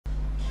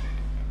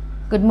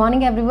Good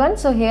morning everyone.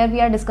 So here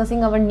we are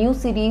discussing our new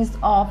series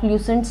of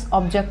Lucent's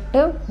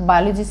objective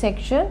biology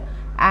section,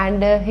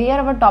 and here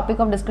our topic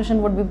of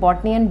discussion would be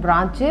botany and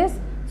branches.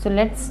 So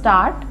let's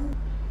start.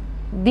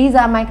 These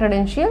are my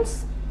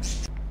credentials.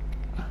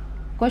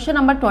 Question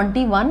number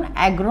 21.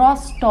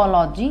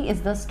 Agrostology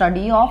is the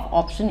study of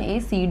option A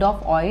seed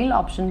of oil,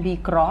 option B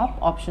crop,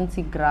 option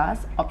C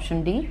grass,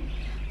 option D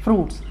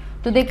fruits.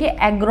 तो देखिए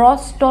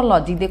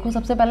agrostology, देखो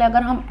सबसे पहले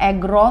अगर हम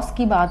agarose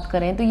की बात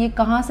करें तो ये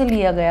कहाँ से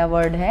लिया गया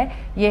वर्ड है,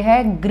 ये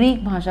है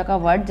ग्रीक भाषा का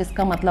वर्ड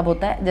जिसका मतलब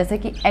होता है जैसे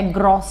कि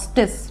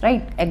एग्रोस्टिस,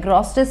 राइट।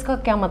 एग्रोस्टिस का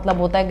क्या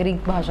मतलब होता है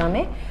ग्रीक भाषा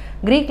में,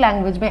 ग्रीक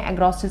लैंग्वेज में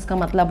एग्रोस्टिस का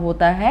मतलब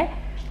होता है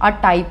अ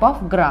टाइप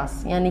ऑफ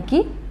ग्रास, यानी कि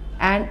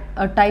and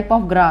a type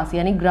of grass,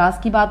 यानी ग्रास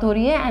की बात हो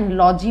रही है। एंड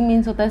लॉजी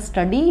मीन्स होता है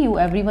स्टडी, यू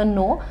एवरीवन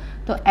नो।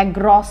 तो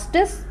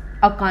एग्रोस्टिस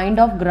a kind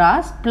of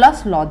grass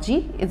plus logy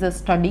is a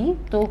study,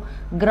 तो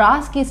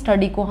ग्रास की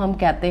स्टडी को हम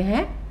कहते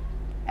हैं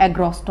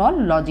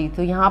एग्रोस्टोलॉजी।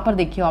 तो यहाँ पर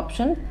देखिए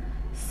ऑप्शन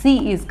सी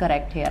इज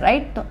करेक्ट है,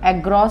 राइट। तो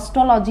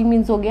एग्रोस्टोलॉजी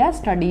मीन्स हो गया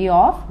स्टडी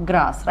ऑफ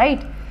ग्रास,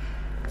 राइट।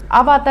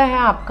 अब आता है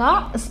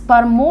आपका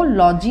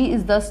spermology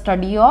is the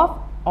study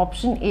of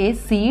option a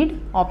seed,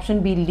 option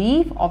B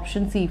leaf,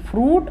 option C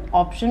fruit,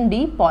 option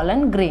D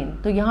pollen grain.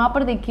 तो यहाँ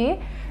पर देखिए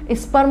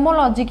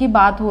स्पर्मोलॉजी की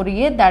बात हो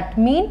रही है, दैट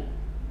मीन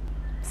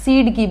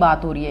सीड की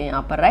बात हो रही है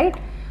यहाँ पर, राइट।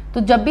 तो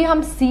जब भी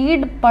हम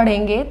सीड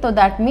पढ़ेंगे तो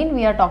that mean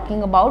we are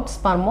talking about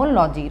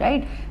spermology,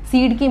 right.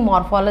 Seed की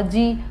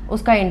मॉर्फोलॉजी,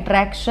 उसका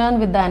इंटरेक्शन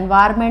विद द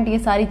एनवायरनमेंट, ये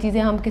सारी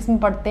चीज़ें हम किस में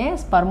पढ़ते हैं,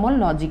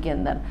 स्पर्मोलॉजी के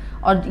अंदर।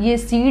 और ये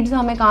सीड्स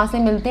हमें कहाँ से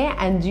मिलते हैं,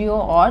 एंजियो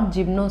और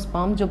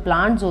जिम्नोस्पर्म, जो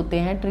प्लांट्स होते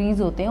हैं,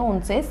 ट्रीज होते हैं,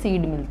 उनसे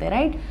सीड मिलते हैं,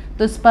 राइट।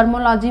 तो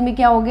स्पर्मोलॉजी में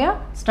क्या हो गया,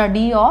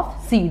 study of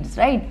seeds,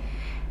 right.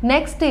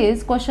 Next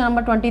is question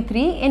number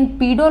 23. In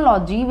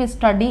pedology, we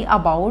study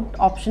about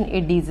option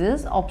A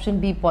disease, option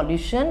B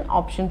pollution,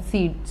 option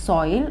C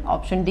soil,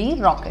 option D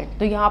rocket.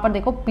 तो यहाँ पर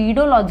देखो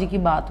pedology की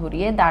बात हो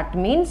रही है, that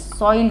means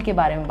soil के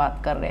बारे में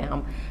बात कर रहे हैं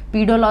हम।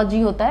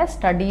 pedology होता है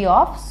study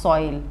of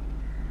soil.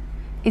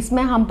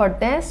 इसमें हम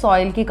पढ़ते हैं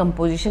सॉइल की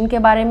कंपोजिशन के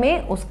बारे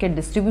में, उसके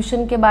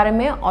डिस्ट्रीब्यूशन के बारे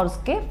में और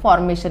उसके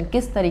फॉर्मेशन,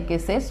 किस तरीके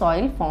से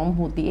सॉइल फॉर्म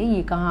होती है,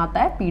 ये कहाँ आता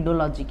है,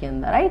 pedology के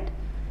अंदर, राइट।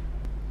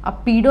 अब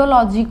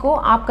पीडोलॉजी को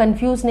आप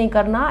कंफ्यूज नहीं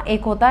करना,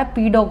 एक होता है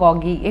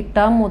पीडोगॉगी, एक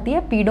टर्म होती है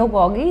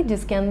पीडोगॉगी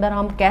जिसके अंदर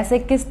हम कैसे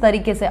किस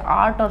तरीके से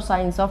आर्ट और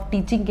साइंस ऑफ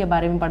टीचिंग के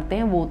बारे में पढ़ते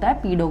हैं, वो होता है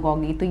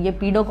पीडोगॉगी। तो ये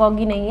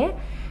पीडोगॉगी नहीं है,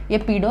 ये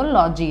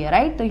पीडोलॉजी है,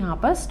 राइट। तो यहाँ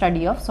पर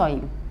study of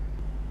soil.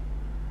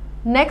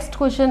 Next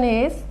question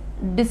is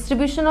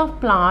distribution of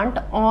plant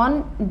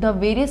on the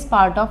various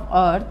part of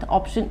earth.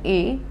 Option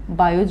A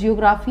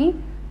biogeography,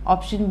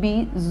 option B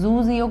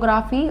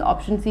जूजियोग्राफी,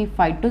 option C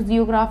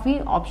phytogeography,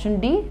 option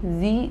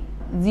D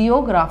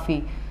geography.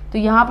 तो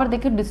यहाँ पर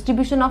देखिए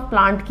डिस्ट्रीब्यूशन ऑफ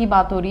प्लांट की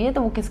बात हो रही है,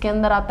 तो वो किसके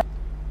अंदर आता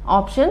है,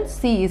 option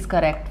C is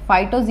correct.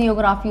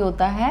 Phytogeography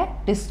होता है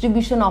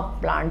डिस्ट्रीब्यूशन ऑफ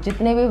प्लांट,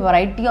 जितने भी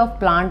वैरायटी ऑफ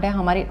प्लांट है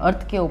हमारी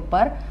अर्थ के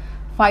ऊपर।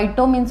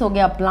 फाइटो मीन्स हो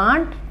गया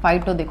प्लांट,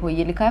 फाइटो देखो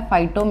ये लिखा है,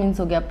 फाइटो मीन्स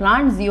हो गया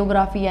प्लांट,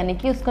 जियोग्राफी यानी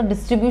कि उसका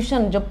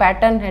डिस्ट्रीब्यूशन, जो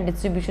पैटर्न है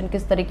डिस्ट्रीब्यूशन,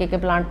 किस तरीके के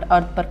प्लांट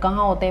अर्थ पर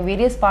कहाँ होते हैं,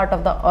 various part of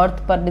the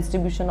earth पर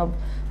डिस्ट्रीब्यूशन ऑफ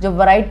जो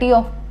वैरायटी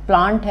ऑफ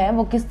प्लांट है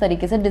वो किस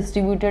तरीके से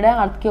डिस्ट्रीब्यूटेड है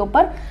अर्थ के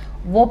ऊपर,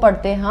 वो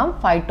पढ़ते हैं हम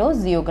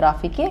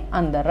फाइटोजियोग्राफी के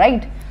अंदर,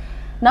 right.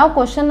 Now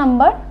question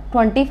number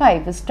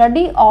 25.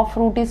 Study of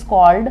fruit is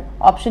called,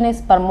 option A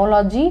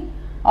spermology,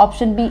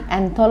 option B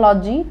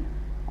anthology,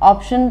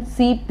 option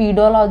C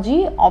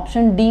pedology,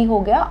 option D हो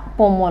गया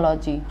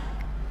पोमोलॉजी।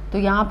 तो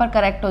यहाँ पर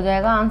करेक्ट हो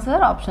जाएगा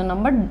आंसर ऑप्शन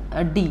नंबर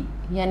डी,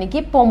 यानी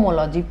कि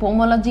पोमोलॉजी।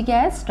 पोमोलॉजी क्या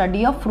है,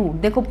 स्टडी ऑफ फ्रूट।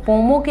 देखो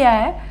पोमो क्या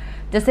है,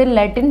 जैसे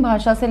लैटिन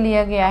भाषा से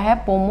लिया गया है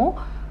पोमो,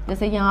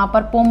 जैसे यहाँ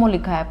पर पोमो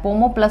लिखा है,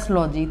 पोमो प्लस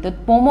लॉजी। तो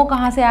पोमो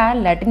कहाँ से आया है,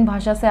 लैटिन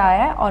भाषा से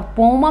आया है। और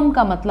पोमम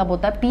का मतलब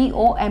होता है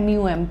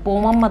POMUM,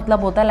 पोमम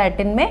मतलब होता है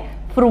लैटिन में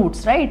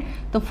फ्रूट्स, राइट।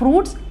 तो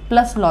फ्रूट्स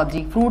प्लस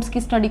लॉजी, फ्रूट्स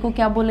की स्टडी को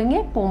क्या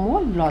बोलेंगे,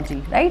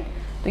 पोमोलॉजी, राइट।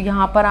 तो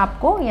यहाँ पर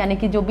आपको यानी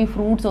कि जो भी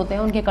फ्रूट्स होते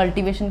हैं उनके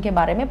कल्टिवेशन के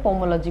बारे में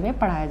पोमोलॉजी में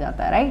पढ़ाया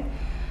जाता है,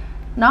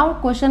 right. Now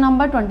question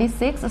number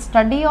 26.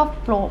 Study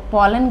of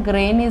pollen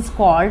grain is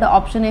called,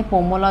 option A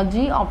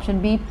pomology,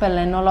 option B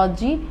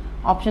पेलेनोलॉजी,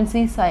 option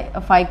C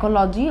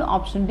phycology,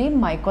 option D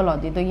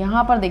mycology. तो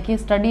यहाँ पर देखिए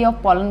स्टडी ऑफ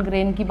पॉलन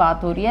ग्रेन की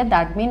बात हो रही है,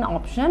 that mean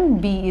option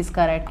B is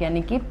correct,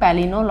 यानी कि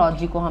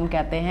पेलिनोलॉजी को हम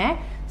कहते हैं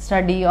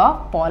स्टडी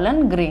ऑफ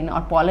पॉलन ग्रेन।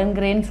 और पॉलन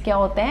ग्रेन्स क्या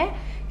होते हैं,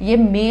 ये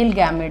मेल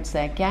गैमेट्स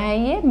हैं। क्या है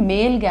ये,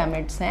 मेल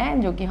गैमेट्स हैं,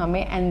 जो कि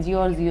हमें एंजियो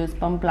और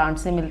जियोस्पर्म प्लांट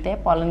से मिलते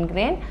हैं पॉलन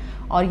ग्रेन।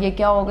 और ये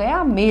क्या हो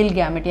गया, मेल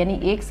गैमेट, यानी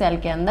एक सेल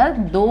के अंदर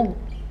दो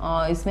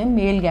इसमें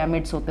मेल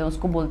गैमेट्स होते हैं,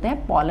 उसको बोलते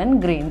हैं पॉलन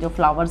ग्रेन, जो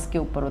फ्लावर्स के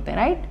ऊपर होते हैं,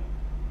 right.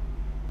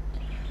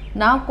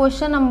 Now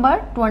question number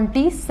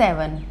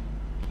 27.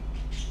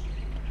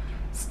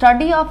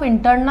 Study of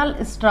internal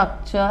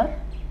structure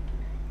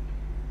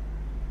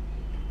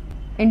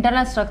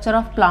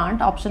of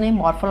plant. Option A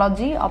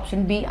morphology,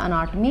 option B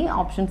anatomy,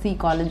 option C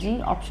ecology,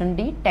 option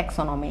D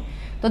taxonomy.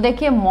 तो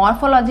देखिए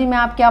मॉर्फोलॉजी में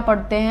आप क्या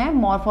पढ़ते हैं,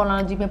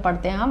 मॉर्फोलॉजी में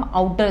पढ़ते हैं हम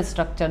आउटर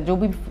स्ट्रक्चर,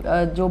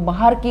 जो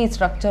बाहर की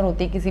स्ट्रक्चर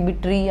होती है किसी भी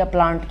ट्री या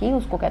प्लांट की,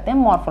 उसको कहते हैं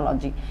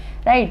मॉर्फोलॉजी,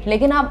 राइट।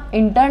 लेकिन आप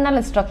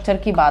इंटरनल स्ट्रक्चर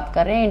की बात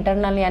कर रहे हैं,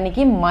 इंटरनल यानी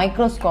कि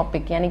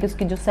माइक्रोस्कोपिक, यानी कि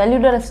उसकी जो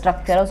सेल्यूलर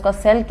स्ट्रक्चर है, उसका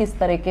सेल किस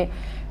तरह के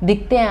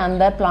दिखते हैं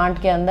अंदर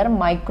प्लांट के अंदर,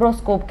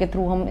 माइक्रोस्कोप के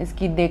थ्रू हम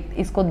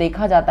इसको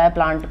देखा जाता है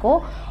प्लांट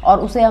को, और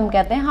उसे हम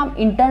कहते हैं हम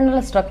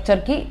इंटरनल स्ट्रक्चर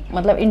की,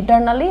 मतलब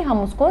इंटरनली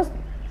हम उसको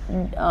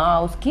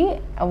उसकी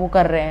वो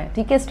कर रहे हैं,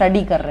 ठीक है,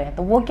 स्टडी कर रहे हैं।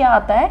 तो वो क्या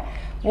आता है,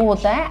 वो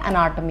होता है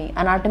एनाटॉमी।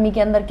 एनाटॉमी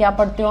के अंदर क्या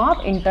पढ़ते हो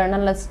आप,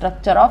 internal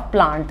structure of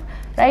plant,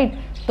 right.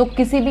 तो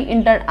किसी भी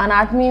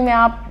एनाटॉमी में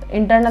आप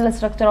internal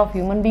structure of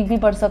human being भी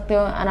पढ़ सकते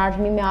हो,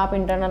 एनाटॉमी में आप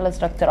इंटरनल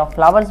स्ट्रक्चर ऑफ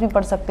फ्लावर्स भी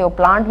पढ़ सकते हो,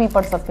 प्लांट भी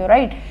पढ़ सकते हो,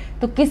 राइट।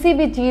 तो किसी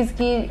भी चीज़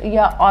की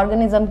या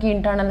ऑर्गेनिज्म की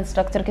इंटरनल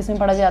स्ट्रक्चर किस में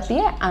पढ़ी जाती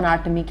है,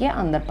 एनाटॉमी के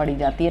अंदर पढ़ी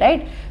जाती है,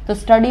 राइट। तो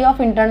study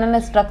of internal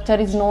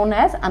structure is known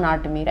as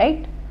anatomy,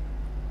 right.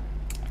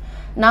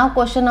 Now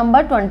question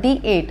number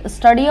 28,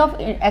 study of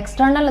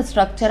external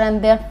structure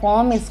and there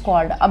form is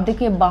called. अब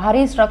देखिए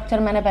बाहरी स्ट्रक्चर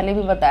मैंने पहले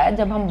भी बताया,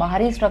 जब हम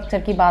बाहरी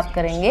स्ट्रक्चर की बात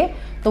करेंगे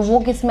तो वो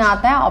किस में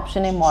आता है,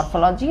 option A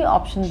morphology,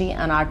 option B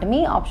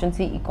anatomy, option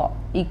C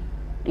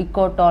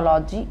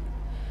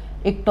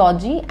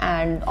इक्टोलॉजी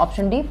and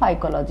option D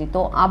phycology.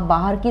 तो आप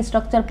बाहर की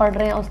स्ट्रक्चर पढ़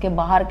रहे हैं, उसके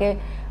बाहर के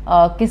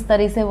किस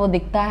तरह से वो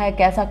दिखता है,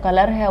 कैसा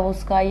कलर है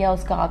उसका, या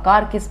उसका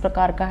आकार किस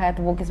प्रकार का है,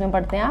 तो वो किस में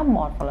पढ़ते हैं आप,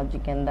 मॉर्फोलॉजी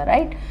के अंदर,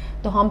 राइट।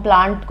 तो हम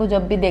प्लांट को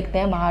जब भी देखते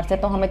हैं बाहर से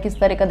तो हमें किस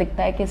तरह का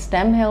दिखता है कि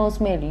स्टेम है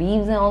उसमें,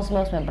 लीव्स हैं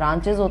उसमें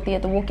ब्रांचेस होती है,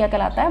 तो वो क्या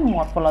कहलाता है,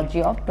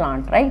 morphology of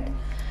plant, right.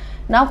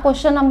 Now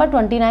question number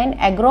 29,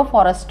 agro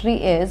forestry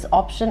is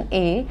option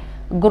a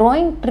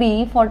growing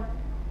tree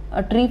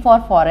for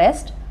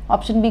forest,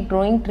 option B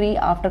growing tree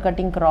after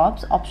cutting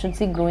crops, option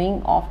C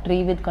growing of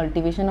tree with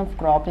cultivation of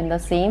crop in the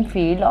same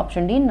field,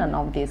 option D none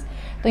of this.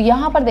 तो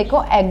यहाँ पर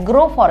देखो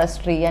agro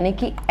forestry, यानी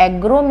कि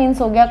agro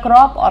means हो गया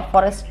crop और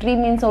forestry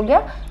means हो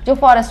गया जो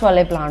फॉरेस्ट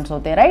वाले प्लांट्स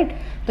होते हैं, राइट।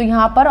 तो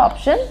यहाँ पर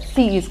option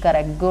C is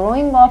correct,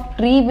 growing of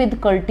tree with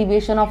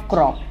cultivation of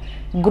crop,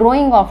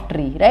 growing of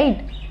tree,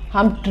 right.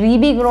 हम ट्री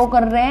भी ग्रो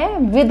कर रहे हैं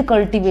विद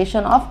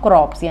कल्टीवेशन ऑफ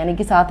क्रॉप्स, यानी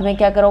कि साथ में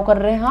क्या ग्रो कर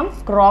रहे हैं, हम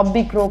क्रॉप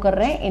भी ग्रो कर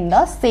रहे हैं in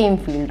the same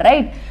field,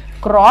 right.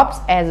 Crops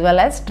as well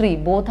as tree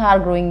both are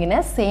growing in a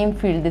same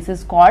field. This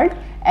is called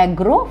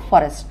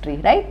agroforestry,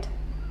 right?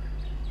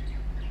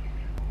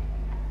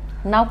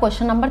 Now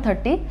question number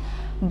 30,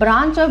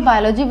 branch of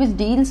biology which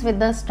deals with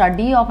the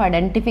study of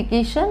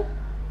identification,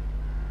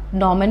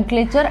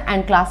 nomenclature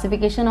and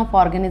classification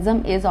of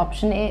organism is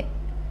option A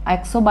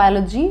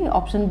exobiology,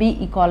 option B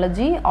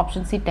ecology,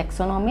 option C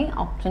taxonomy,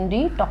 option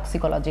D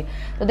toxicology.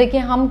 तो देखिए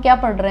हम क्या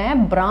पढ़ रहे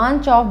हैं,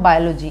 branch of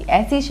biology,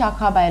 ऐसी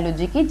शाखा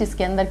biology की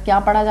जिसके अंदर क्या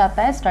पढ़ा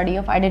जाता है, स्टडी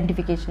ऑफ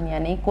आइडेंटिफिकेशन,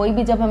 यानी कोई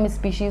भी जब हम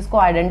स्पीशीज़ को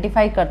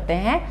आइडेंटिफाई करते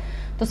हैं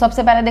तो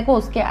सबसे पहले देखो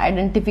उसके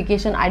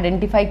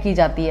आइडेंटिफाई की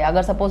जाती है।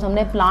 अगर सपोज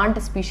हमने प्लांट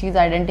स्पीशीज़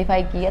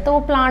आइडेंटिफाई की है तो वो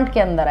प्लांट के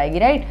अंदर आएगी,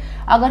 राइट।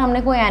 अगर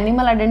हमने कोई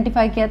एनिमल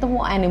आइडेंटिफाई किया तो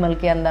वो एनिमल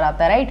के अंदर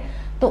आता है, राइट।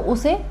 तो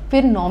उसे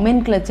फिर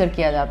नॉमेनक्लेचर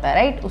किया जाता है,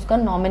 राइट। उसका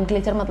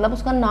नॉमेनक्लेचर मतलब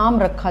उसका नाम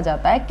रखा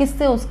जाता है,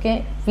 किससे उसके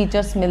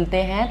फीचर्स मिलते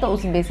हैं तो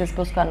उस बेसिस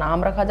पे उसका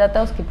नाम रखा जाता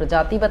है, उसकी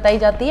प्रजाति बताई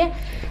जाती है,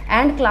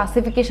 एंड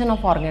क्लासिफिकेशन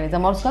ऑफ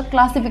ऑर्गेनिज्म, और उसका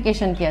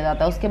क्लासिफिकेशन किया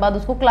जाता है। उसके बाद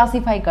उसको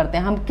क्लासीफाई करते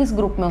हैं, हम किस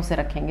ग्रुप में उसे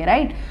रखेंगे,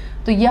 राइट।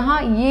 तो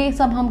यहाँ ये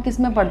सब हम किस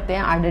में पढ़ते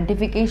हैं,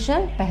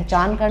 आइडेंटिफिकेशन,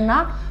 पहचान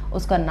करना,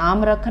 उसका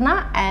नाम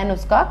रखना एंड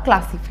उसका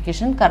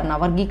क्लासिफिकेशन करना,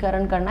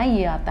 वर्गीकरण करना,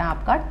 ये आता है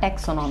आपका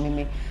टेक्सोनॉमी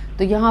में।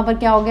 तो यहाँ पर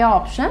क्या हो गया,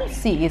 option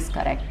C is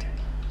correct.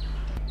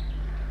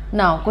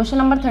 Now question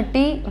number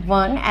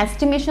 31,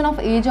 estimation of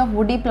as of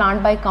woody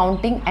plant by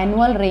counting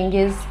annual range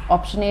is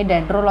option A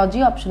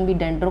dendrology, option B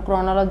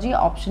dendrochronology,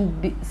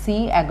 option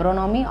C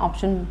agronomy,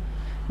 option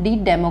D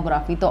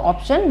demography. तो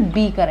option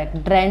B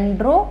correct,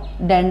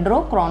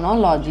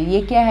 dendrochronology.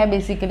 ये क्या है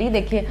basically,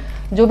 देखिए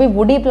जो भी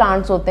woody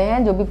plants होते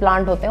हैं, जो भी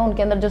प्लांट होते हैं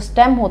उनके अंदर जो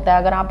स्टेम होता है,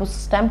 अगर आप उस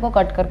स्टेम को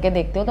कट करके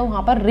देखते हो तो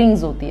वहाँ पर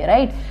रिंग्स होती है,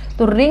 राइट।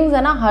 तो रिंग्स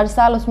है ना, हर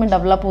साल उसमें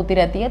डेवलप होती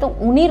रहती है, तो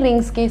उन्हीं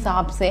रिंग्स के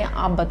हिसाब से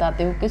आप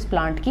बताते हो कि इस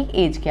प्लांट की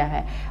एज क्या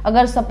है।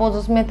 अगर सपोज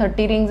उसमें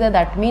 30 रिंग्स है,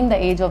 that mean the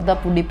age of the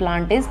woody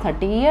plant is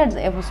 30 years.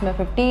 If उसमें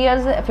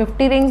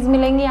 50 रिंग्स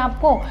मिलेंगी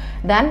आपको,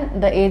 then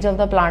the age of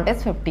the plant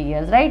is 50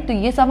 years, right. तो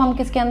ये सब हम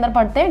किसके अंदर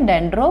पढ़ते हैं,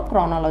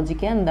 डेंड्रोक्रोनोलॉजी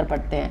के अंदर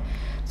पढ़ते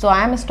हैं। So I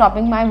am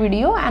stopping my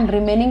video and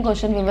remaining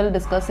question we will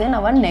discuss in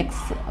our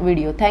next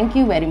video. Thank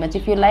you very much.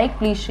 If you like,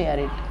 please share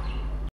it.